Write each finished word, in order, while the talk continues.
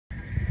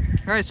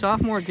All right,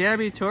 sophomore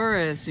Gabby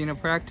Torres,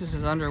 practice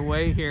is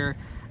underway here.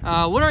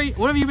 What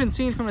have you been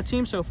seeing from the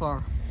team so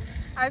far?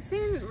 I've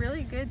seen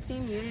really good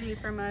team unity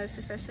from us,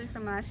 especially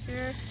from last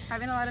year.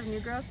 Having a lot of new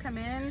girls come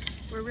in,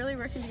 we're really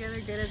working together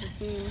good as a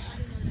team.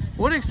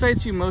 What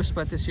excites you most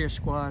about this year's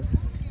squad?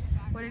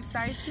 What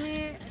excites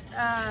me,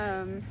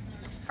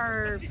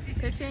 our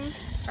pitching.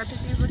 Our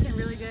pitching is looking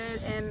really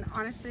good, and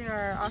honestly,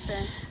 our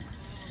offense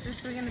is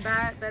just swinging the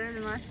bat better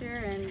than last year,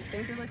 and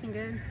things are looking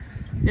good.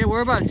 Yeah,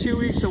 we're about 2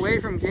 weeks away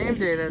from game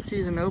day, that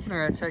season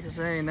opener at Texas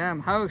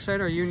A&M. How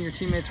excited are you and your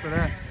teammates for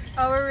that?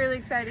 Oh, we're really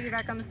excited to get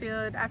back on the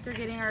field after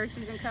getting our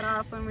season cut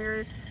off when we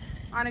were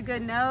on a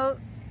good note.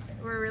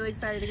 We're really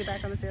excited to get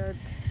back on the field.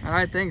 All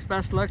right, thanks.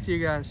 Best of luck to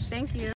you guys. Thank you.